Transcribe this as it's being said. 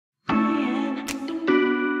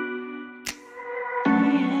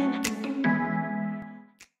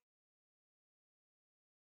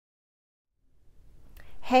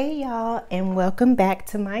Hey y'all, and welcome back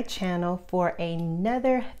to my channel for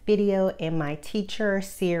another video in my teacher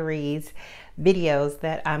series videos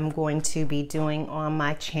that I'm going to be doing on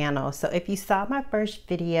my channel. So if you saw my first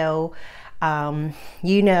video,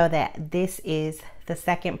 you know that this is the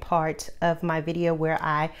second part of my video where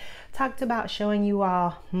I talked about showing you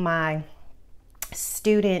all my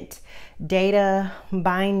student data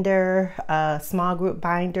binder, small group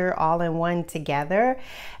binder, all in one together.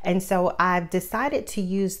 And so I've decided to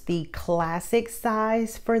use the classic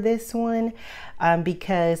size for this one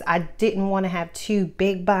because I didn't want to have two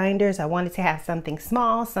big binders. I wanted to have something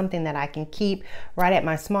small, something that I can keep right at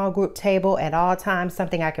my small group table at all times,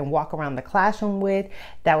 something I can walk around the classroom with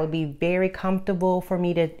that would be very comfortable for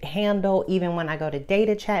me to handle even when I go to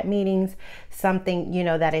data chat meetings, something, you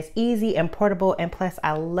know, that is easy and portable. And plus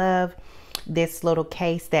I love this little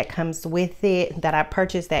case that comes with it that I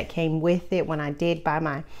purchased that came with it when I did buy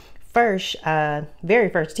my first, very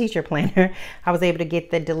first teacher planner. I was able to get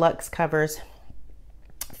the deluxe covers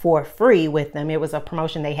for free with them. It was a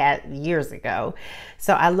promotion they had years ago.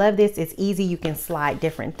 So I love this. It's easy. You can slide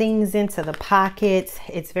different things into the pockets.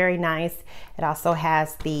 It's very nice. It also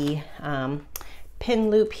has the pin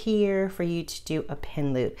loop here for you to do a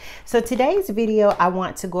pin loop. So today's video, I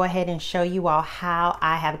want to go ahead and show you all how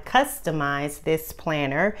I have customized this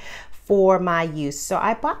planner for my use. So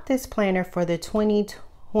I bought this planner for the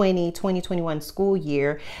 2020-2021 school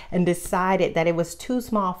year and decided that it was too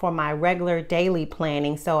small for my regular daily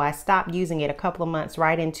planning. So I stopped using it a couple of months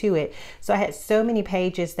right into it. So I had so many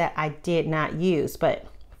pages that I did not use, but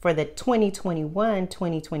for the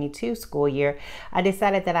 2021-2022 school year, I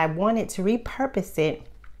decided that I wanted to repurpose it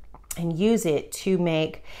and use it to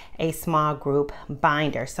make a small group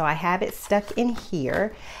binder. So I have it stuck in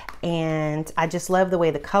here and I just love the way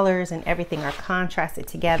the colors and everything are contrasted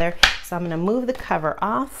together. So I'm gonna move the cover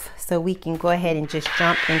off so we can go ahead and just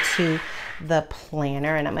jump into the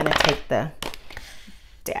planner, and I'm gonna take the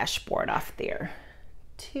dashboard off there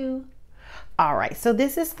too. All right, so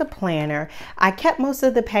this is the planner. I kept most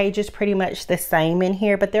of the pages pretty much the same in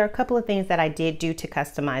here, but there are a couple of things that I did do to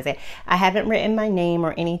customize it. I haven't written my name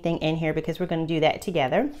or anything in here because we're going to do that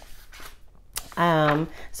together.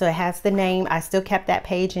 So it has the name. I still kept that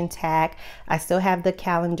page intact. I still have the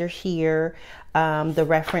calendar here, the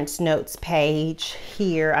reference notes page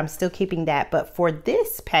here. I'm still keeping that. But for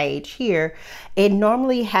this page here, it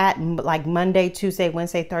normally had like Monday, Tuesday,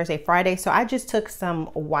 Wednesday, Thursday, Friday. So I just took some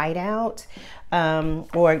white out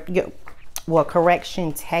or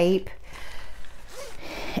correction tape.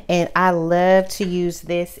 And I love to use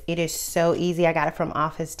this. It is so easy. I got it from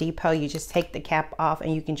Office Depot. You just take the cap off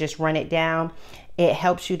and you can just run it down. It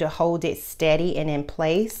helps you to hold it steady and in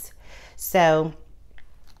place. So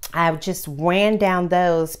I've just ran down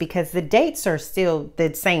those because the dates are still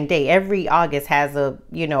the same day. Every August has a,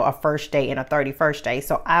 you know, a first day and a 31st day.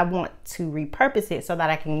 So I want to repurpose it so that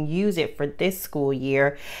I can use it for this school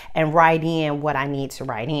year and write in what I need to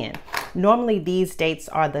write in. Normally these dates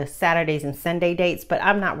are the Saturdays and Sunday dates, but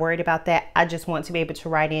I'm not worried about that. I just want to be able to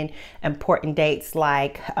write in important dates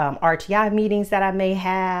like RTI meetings that I may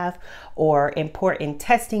have, or important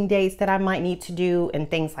testing dates that I might need to do,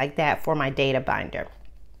 and things like that for my data binder.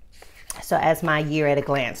 So as my year at a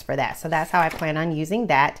glance for that. So that's how I plan on using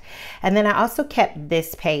that. And then I also kept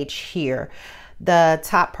this page here, the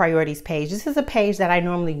top priorities page. This is a page that I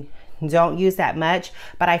normally don't use that much,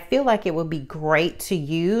 but I feel like it would be great to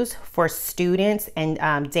use for students and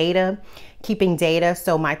keeping data.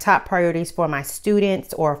 So my top priorities for my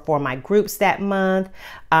students or for my groups that month.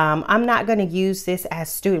 I'm not going to use this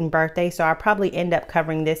as student birthday, so I'll probably end up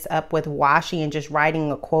covering this up with washi and just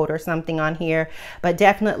writing a quote or something on here. But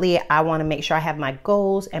definitely I want to make sure I have my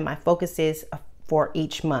goals and my focuses for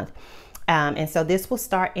each month. And so this will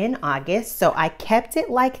start in August. So I kept it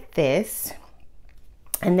like this.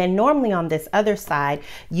 And then normally on this other side,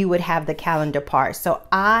 you would have the calendar part. So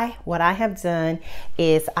what I have done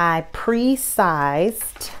is I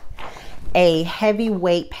pre-sized a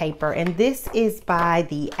heavyweight paper, and this is by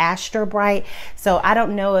the Astro Bright. So I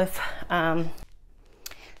don't know if,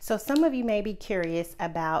 so some of you may be curious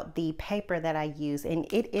about the paper that I use, and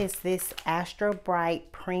it is this Astro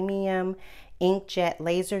Bright Premium Inkjet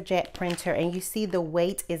LaserJet printer. And you see the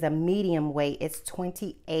weight is a medium weight. It's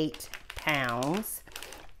 28 pounds.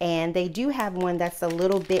 And they do have one that's a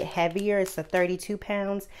little bit heavier. It's a 32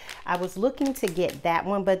 pounds. I was looking to get that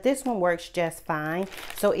one, but this one works just fine.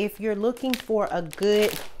 So if you're looking for a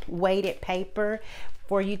good weighted paper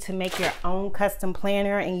for you to make your own custom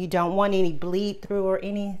planner and you don't want any bleed through or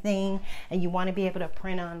anything, and you want to be able to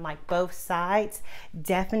print on like both sides,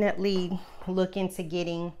 definitely look into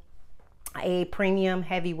getting a premium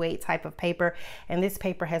heavyweight type of paper, and this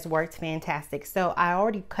paper has worked fantastic. So I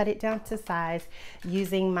already cut it down to size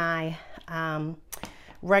using my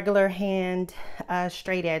regular hand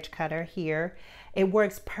straight edge cutter here. It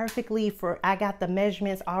works perfectly for, I got the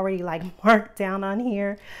measurements already like marked down on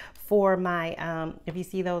here for my, if you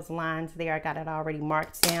see those lines there, I got it already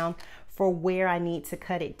marked down for where I need to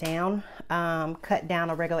cut it down. Cut down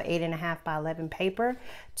a regular 8.5 by 11 paper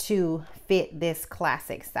to fit this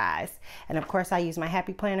classic size. And of course I use my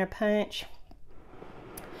Happy Planner punch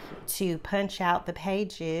to punch out the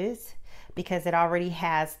pages because it already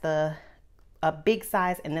has a big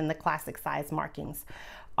size and then the classic size markings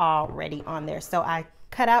already on there. So I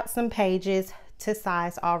cut out some pages to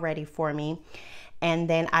size already for me, and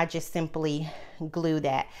then I just simply glue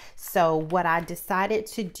that. So what I decided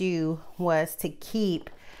to do was to keep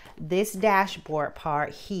this dashboard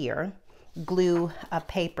part here, glue a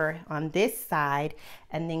paper on this side,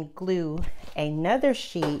 and then glue another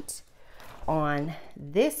sheet on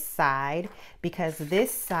this side, because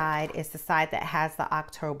this side is the side that has the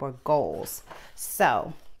October goals.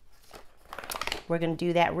 So we're going to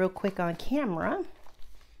do that real quick on camera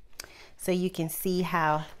so you can see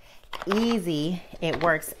how easy it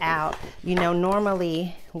works out. You know,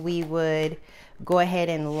 normally we would go ahead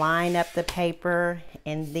and line up the paper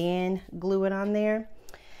and then glue it on there.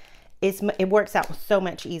 It works out so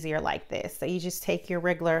much easier like this. So you just take your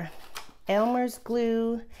regular Elmer's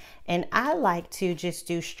glue, and I like to just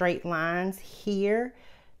do straight lines here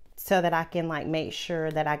so that I can like make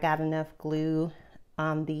sure that I got enough glue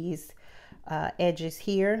on these edges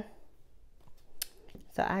here.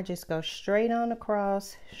 So I just go straight on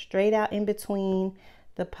across, straight out in between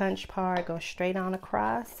the punch part, go straight on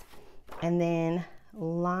across, and then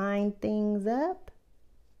line things up.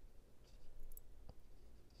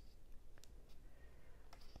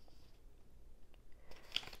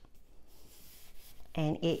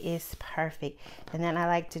 And it is perfect. And then I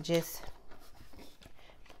like to just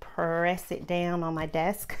press it down on my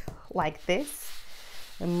desk like this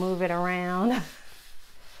and move it around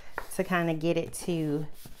to kind of get it to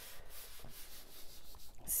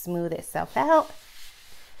smooth itself out.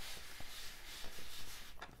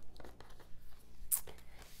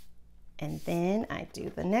 And then I do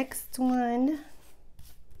the next one.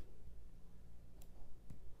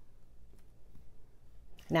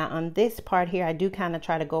 Now on this part here, I do kind of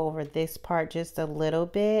try to go over this part just a little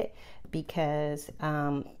bit because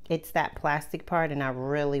it's that plastic part and I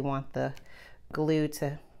really want the glue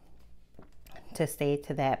to stay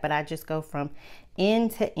to that. But I just go from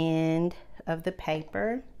end to end of the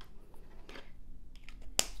paper.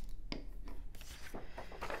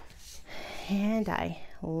 And I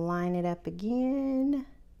line it up again.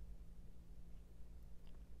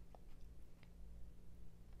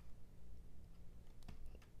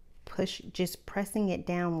 Just pressing it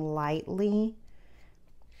down lightly.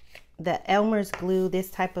 The Elmer's glue, this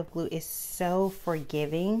type of glue, is so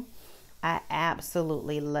forgiving. I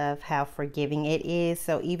absolutely love how forgiving it is.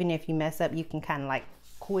 So even if you mess up, you can kind of like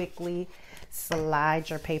quickly slide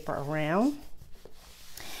your paper around.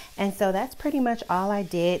 And so that's pretty much all I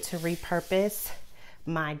did to repurpose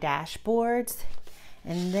my dashboards.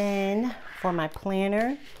 And then for my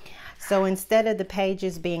planner, so instead of the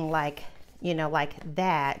pages being like, you know, like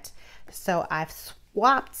that, so I've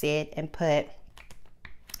swapped it and put,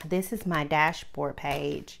 this is my dashboard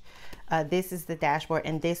page. This is the dashboard,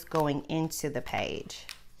 and this going into the page,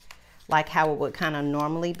 like how it would kind of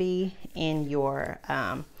normally be in your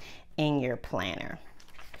planner.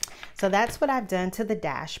 So that's what I've done to the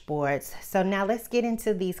dashboards. So now let's get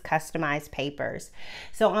into these customized papers.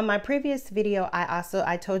 So on my previous video,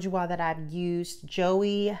 I told you all that I've used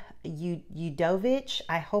Joey Udovich.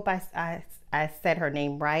 I hope I said her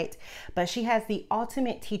name right, but she has the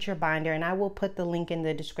Ultimate Teacher Binder, and I will put the link in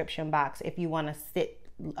the description box if you want to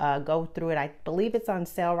go through it. I believe it's on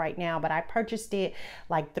sale right now, but I purchased it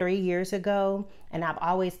like 3 years ago, and I've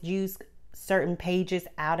always used certain pages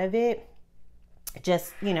out of it,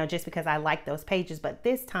 just because I like those pages. But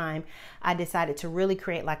this time I decided to really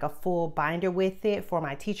create like a full binder with it for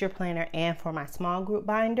my teacher planner and for my small group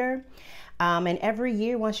binder. And every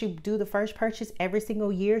year, once you do the first purchase, every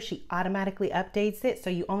single year she automatically updates it, so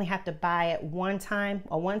you only have to buy it one time.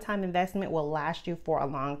 A one-time investment will last you for a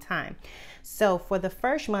long time. So for the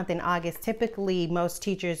first month in August, typically most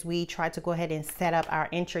teachers, we try to go ahead and set up our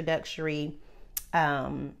introductory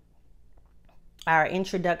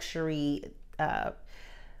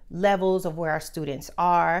levels of where our students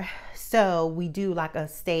are. So we do like a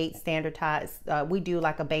state standardized, we do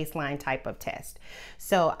like a baseline type of test.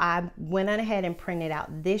 So I went on ahead and printed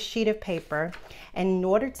out this sheet of paper, and in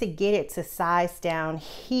order to get it to size down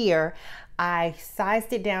here, I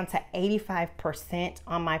sized it down to 85%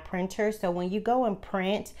 on my printer. So when you go and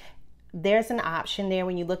print, there's an option there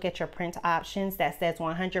when you look at your print options that says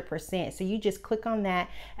 100%. So you just click on that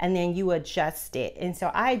and then you adjust it. And so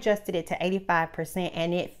I adjusted it to 85%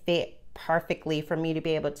 and it fit perfectly for me to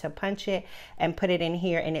be able to punch it and put it in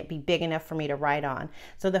here and it be big enough for me to write on.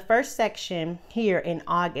 So the first section here in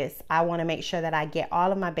August, I want to make sure that I get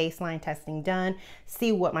all of my baseline testing done,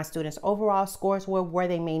 see what my students' overall scores were, where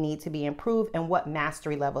they may need to be improved, and what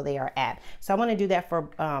mastery level they are at. So I want to do that for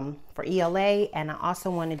ELA, and I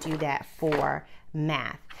also want to do that for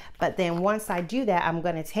math. But then once I do that, I'm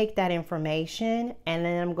going to take that information and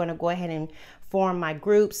then I'm going to go ahead and form my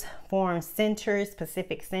groups, form centers,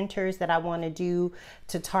 specific centers that I want to do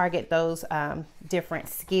to target those different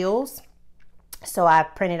skills. So I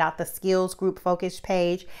printed out the skills group focus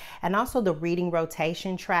page and also the reading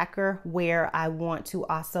rotation tracker, where I want to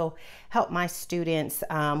also help my students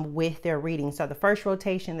with their reading. So the first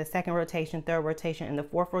rotation, the second rotation, third rotation, and the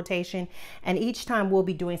fourth rotation. And each time we'll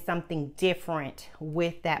be doing something different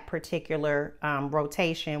with that particular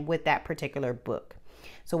rotation, with that particular book.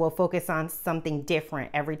 So we'll focus on something different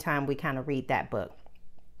every time we kind of read that book.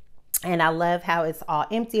 And I love how it's all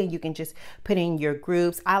empty and you can just put in your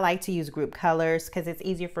groups. I like to use group colors because it's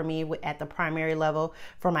easier for me at the primary level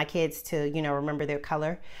for my kids to, you know, remember their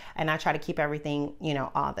color. And I try to keep everything, you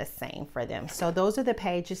know, all the same for them. So those are the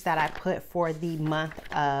pages that I put for the month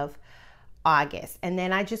of August. And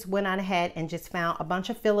then I just went on ahead and just found a bunch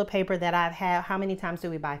of filler paper that I've had. How many times do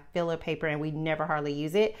we buy filler paper and we never hardly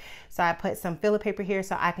use it? So I put some filler paper here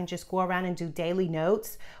so I can just go around and do daily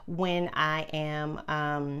notes when I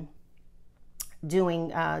am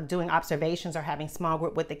doing observations or having small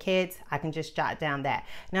group with the kids. I can just jot down that.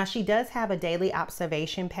 Now she does have a daily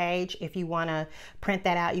observation page. If you want to print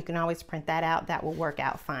that out, you can always print that out. That will work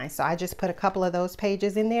out fine. So I just put a couple of those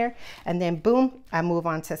pages in there, and then boom, I move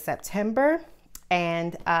on to September.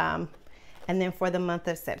 And then for the month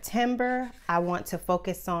of September, I want to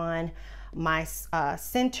focus on my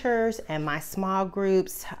centers and my small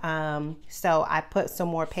groups. So I put some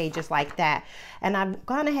more pages like that, and I've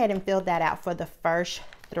gone ahead and filled that out for the first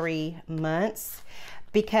 3 months,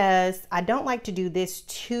 because I don't like to do this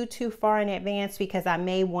too far in advance, because I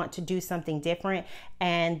may want to do something different,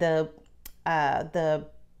 and the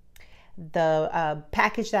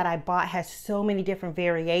package that I bought has so many different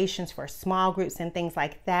variations for small groups and things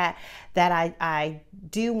like that, that I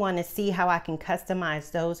do want to see how I can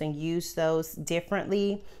customize those and use those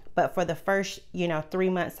differently. But for the first, 3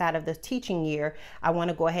 months out of the teaching year, I want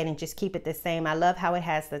to go ahead and just keep it the same. I love how it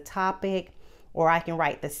has the topic, or I can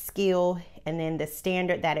write the skill and then the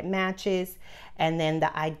standard that it matches, and then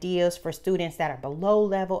the ideas for students that are below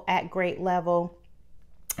level, at grade level,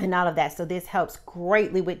 and all of that. So this helps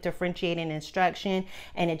greatly with differentiating instruction,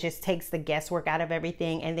 and it just takes the guesswork out of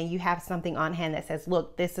everything. And then you have something on hand that says,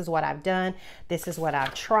 look, this is what I've done, this is what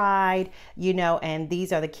I've tried, and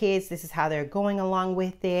these are the kids, this is how they're going along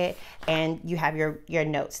with it, and you have your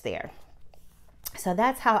notes there. So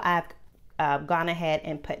that's how I've gone ahead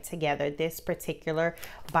and put together this particular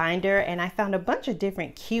binder. And I found a bunch of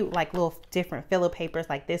different cute, like little different filler papers.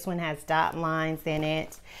 Like this one has dot lines in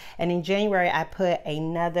it. And in January, I put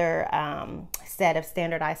another set of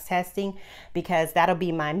standardized testing, because that'll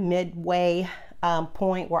be my midway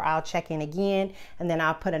point where I'll check in again. And then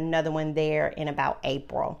I'll put another one there in about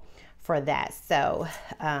April for that. So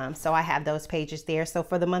I have those pages there. So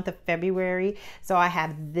for the month of February, so I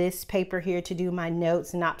have this paper here to do my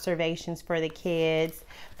notes and observations for the kids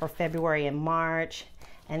for February and March.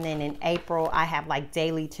 And then in April, I have like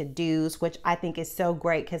daily to-dos, which I think is so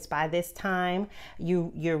great, because by this time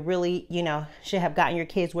you're really, should have gotten your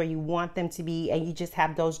kids where you want them to be, and you just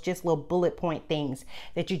have those just little bullet point things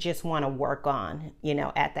that you just want to work on,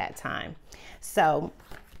 at that time. So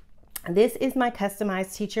this is my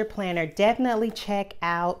customized teacher planner. Definitely check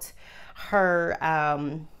out her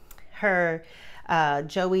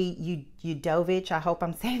Joey Udovich. I hope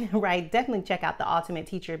I'm saying it right. Definitely check out the Ultimate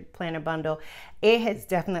Teacher Planner Bundle. It has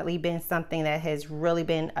definitely been something that has really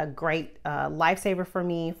been a great lifesaver for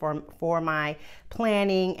me, for my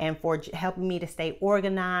planning, and for helping me to stay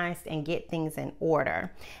organized and get things in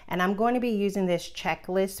order. And I'm going to be using this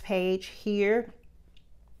checklist page here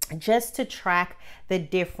just to track the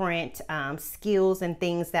different skills and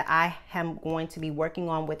things that I am going to be working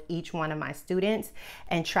on with each one of my students,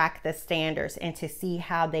 and track the standards and to see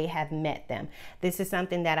how they have met them. This is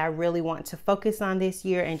something that I really want to focus on this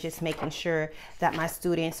year, and just making sure that my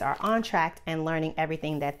students are on track and learning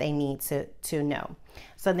everything that they need to know.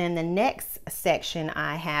 So then the next section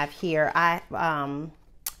I have here,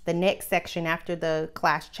 the next section after the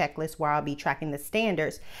class checklist, where I'll be tracking the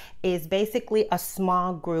standards, is basically a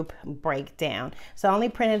small group breakdown. So I only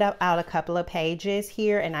printed out a couple of pages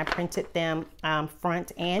here, and I printed them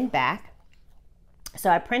front and back. So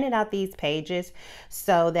I printed out these pages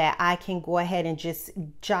so that I can go ahead and just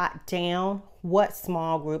jot down what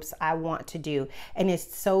small groups I want to do. And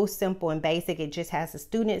it's so simple and basic. It just has the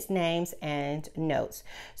students' names and notes.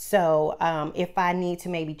 So if I need to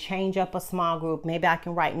maybe change up a small group, maybe I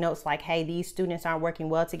can write notes like, hey, these students aren't working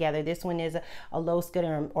well together. This one is a low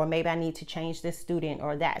skill, or maybe I need to change this student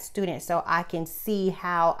or that student, so I can see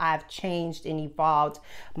how I've changed and evolved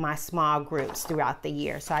my small groups throughout the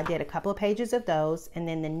year. So I did a couple of pages of those. And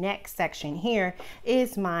then the next section here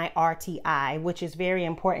is my RTI, which is very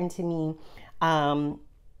important to me,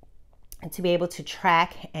 to be able to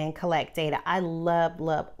track and collect data. I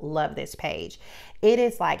love this page. It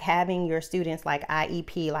is like having your students like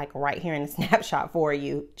IEP like right here in the snapshot for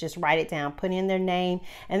you. Just write it down, put in their name.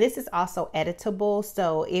 And this is also editable.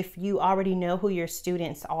 So if you already know who your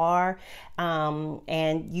students are,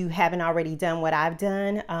 and you haven't already done what I've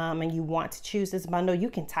done, and you want to choose this bundle,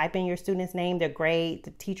 you can type in your student's name, their grade,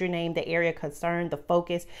 the teacher name, the area concerned, the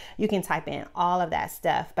focus. You can type in all of that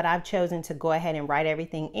stuff, but I've chosen to go ahead and write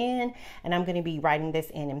everything in. And I'm going to be writing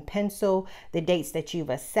this in pencil, the dates that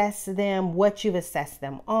you've assessed them, what you've assessed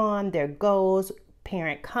them on, their goals,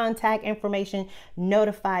 parent contact information,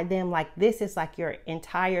 notified them. Like, this is like your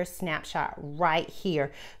entire snapshot right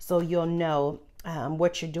here, so you'll know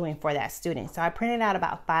what you're doing for that student. So I printed out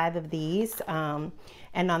about 5 of these, and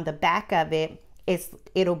on the back of it,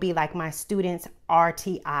 it'll be like my students'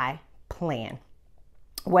 RTI plan.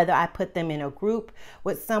 Whether I put them in a group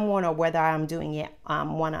with someone or whether I'm doing it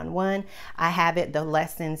one-on-one, I have it. The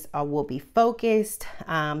lessons will be focused,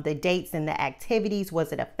 the dates and the activities.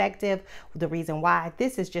 Was it effective? The reason why.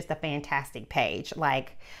 This is just a fantastic page.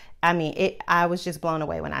 Like, I mean, I was just blown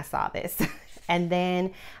away when I saw this. And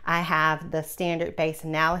then I have the standard-based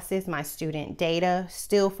analysis, my student data.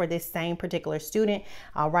 Still for this same particular student,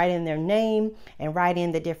 I'll write in their name and write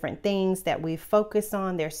in the different things that we focus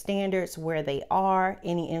on, their standards, where they are,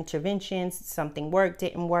 any interventions, something worked,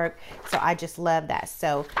 didn't work. So I just love that.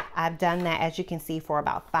 So I've done that, as you can see, for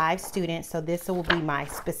about 5 students. So this will be my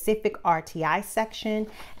specific RTI section.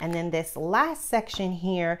 And then this last section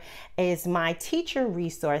here is my teacher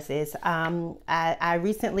resources. I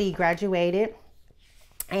recently graduated.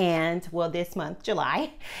 And well, this month,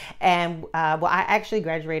 July, and well, I actually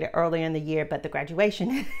graduated earlier in the year, but the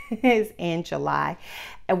graduation is in July,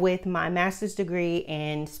 with my master's degree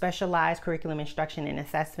in specialized curriculum instruction and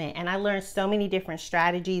assessment. And I learned so many different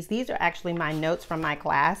strategies. These are actually my notes from my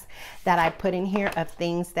class that I put in here of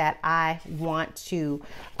things that I want to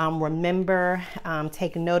remember,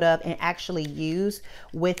 take note of, and actually use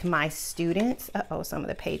with my students. Uh-oh, some of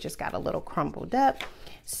the pages got a little crumbled up.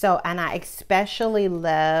 So, and I especially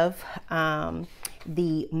love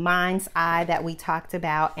the mind's eye that we talked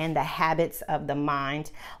about, and the habits of the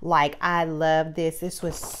mind. Like, I love this. This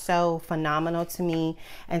was so phenomenal to me.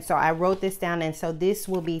 And so I wrote this down. And so this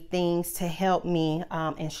will be things to help me,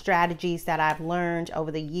 and strategies that I've learned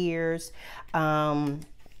over the years,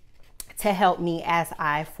 to help me as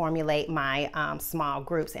I formulate my small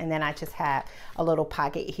groups. And then I just have a little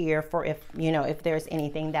pocket here for if there's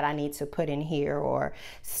anything that I need to put in here, or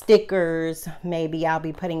stickers maybe I'll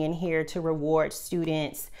be putting in here to reward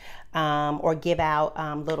students, or give out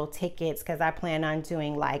little tickets, because I plan on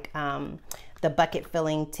doing like the bucket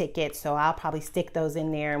filling tickets. So I'll probably stick those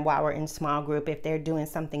in there, and while we're in small group, if they're doing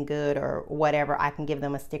something good or whatever, I can give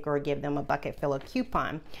them a sticker or give them a bucket filler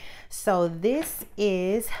coupon. So this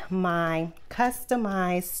is my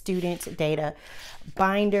customized student data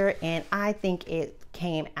binder, and I think it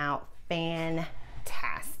came out fantastic.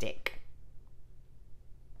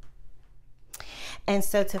 And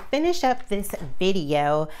so to finish up this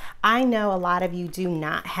video, I know a lot of you do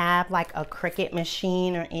not have like a Cricut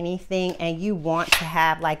machine or anything, and you want to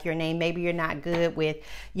have like your name. Maybe you're not good with,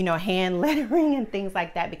 hand lettering and things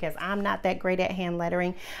like that, because I'm not that great at hand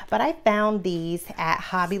lettering. But I found these at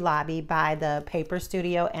Hobby Lobby by the Paper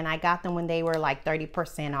Studio, and I got them when they were like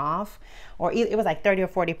 30% off, or it was like 30 or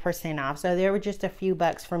 40% off. So there were just a few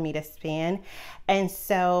bucks for me to spend. And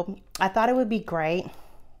so I thought it would be great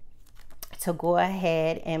to go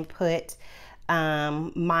ahead and put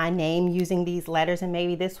my name using these letters, and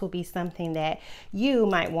maybe this will be something that you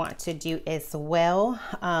might want to do as well.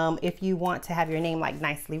 If you want to have your name like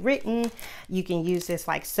nicely written, you can use this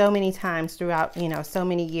like so many times throughout, you know, so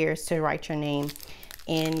many years to write your name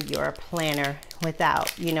in your planner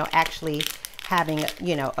without, you know, actually having,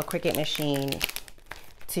 you know, a Cricut machine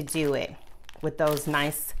to do it with those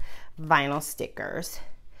nice vinyl stickers.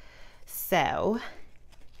 So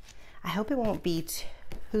I hope it won't be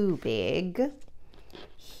too big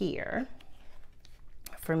here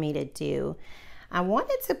for me to do. I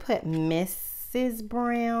wanted to put Mrs.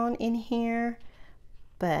 Brown in here,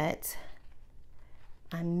 but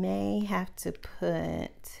I may have to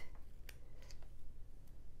put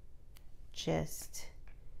just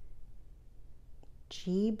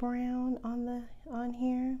G Brown on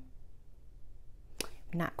here.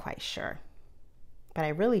 I'm not quite sure, but I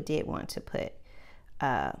really did want to put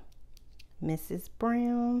Mrs.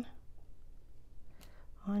 Brown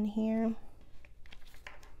on here,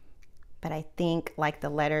 but I think like the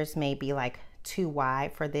letters may be like too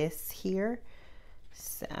wide for this here,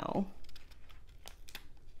 so.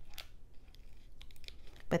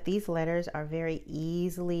 But these letters are very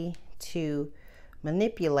easily to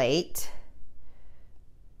manipulate,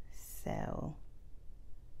 so.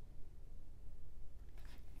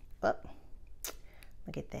 Oh,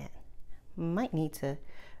 look at that. Might need to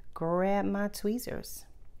grab my tweezers.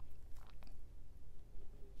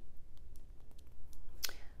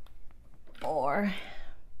 Or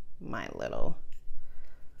my little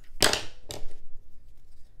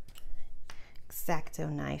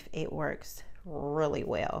X-Acto knife. It works really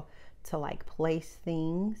well to like place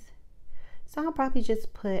things. So I'll probably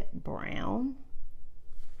just put brown.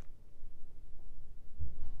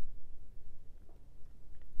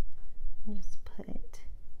 Just put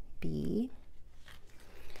B.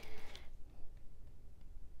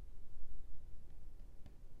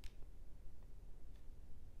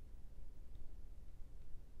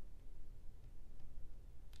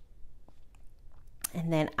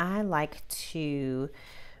 And then I like to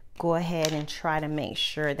go ahead and try to make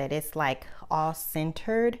sure that it's like all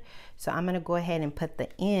centered. So I'm going to go ahead and put the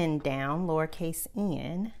N down, lowercase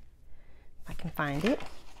n, if I can find it.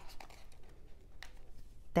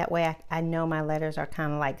 That way I know my letters are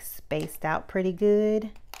kind of like spaced out pretty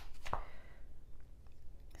good.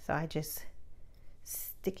 So I just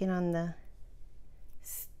stick it on the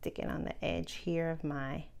edge here of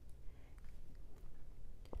my,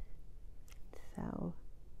 so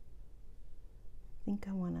I think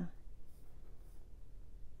I want to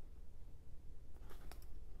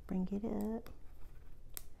bring it up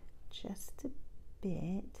just a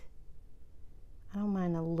bit. I don't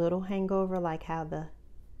mind a little hangover, like how the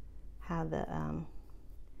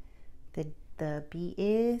B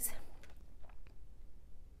is.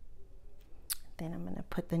 Then I'm going to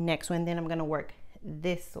put the next one, then I'm going to work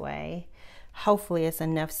this way. Hopefully it's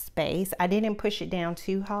enough space. I didn't push it down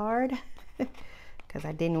too hard because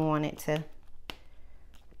I didn't want it to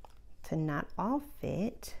not all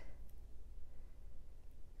fit.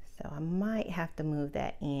 So I might have to move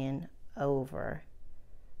that in over.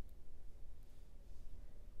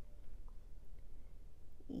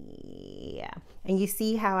 Yeah, and you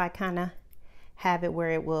see how I kind of have it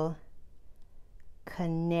where it will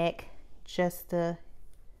connect, just to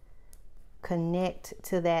connect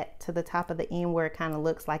to the top of the N, where it kind of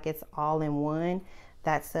looks like it's all in one.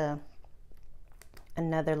 That's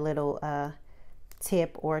another little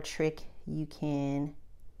tip or trick you can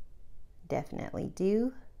definitely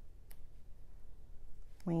do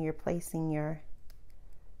when you're placing your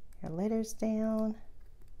letters down.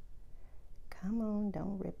 Come on,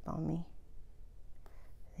 don't rip on me.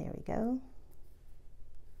 There we go.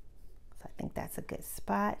 So I think that's a good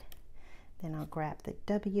spot. Then I'll grab the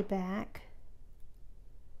W back,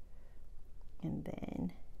 and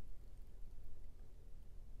then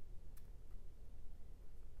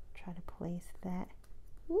try to place that.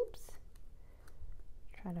 Oops.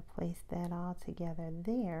 Try to place that all together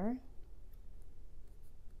there.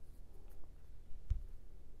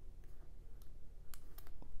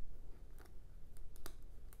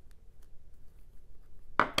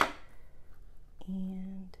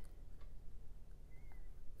 And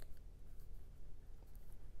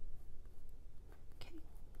okay.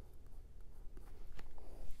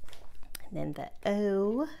 And then the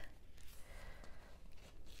O.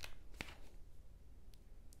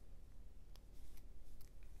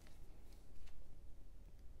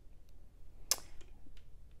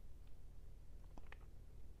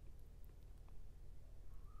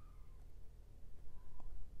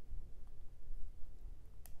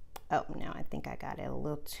 Oh, no, I think I got it a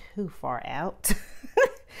little too far out.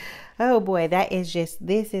 Oh boy,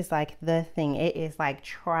 this is like the thing. It is like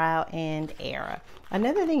trial and error.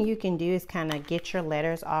 Another thing you can do is kind of get your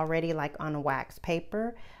letters already like on wax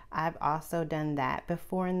paper. I've also done that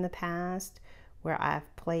before in the past where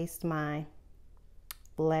I've placed my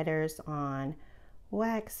letters on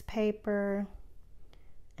wax paper,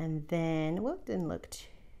 and then, well, it didn't look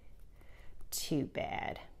too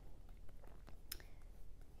bad.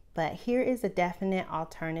 But here is a definite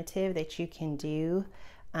alternative that you can do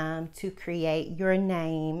to create your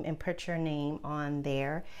name and put your name on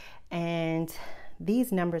there. And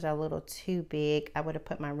these numbers are a little too big. I would have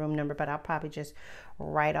put my room number, but I'll probably just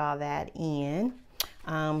write all that in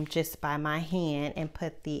just by my hand and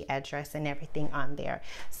put the address and everything on there.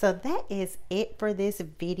 So that is it for this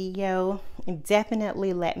video.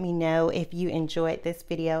 Definitely let me know if you enjoyed this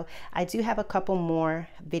video. I do have a couple more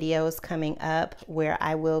videos coming up where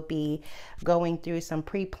I will be going through some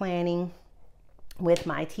pre-planning with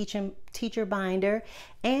my teacher binder,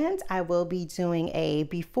 and I will be doing a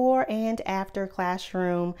before and after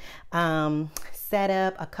classroom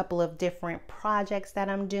setup, a couple of different projects that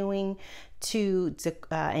I'm doing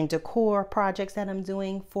and decor projects that I'm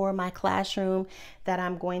doing for my classroom that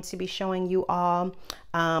I'm going to be showing you all.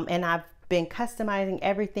 And I've been customizing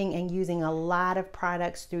everything and using a lot of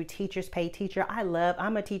products through Teachers Pay Teacher.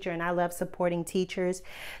 I'm a teacher and I love supporting teachers,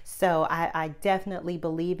 so I definitely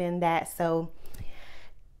believe in that. So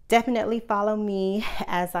definitely follow me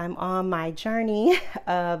as I'm on my journey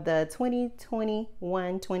of the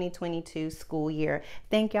 2021-2022 school year.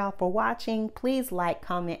 Thank y'all for watching. Please like,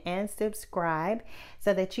 comment, and subscribe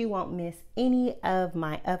so that you won't miss any of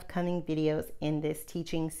my upcoming videos in this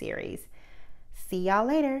teaching series. See y'all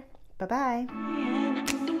later. Bye-bye.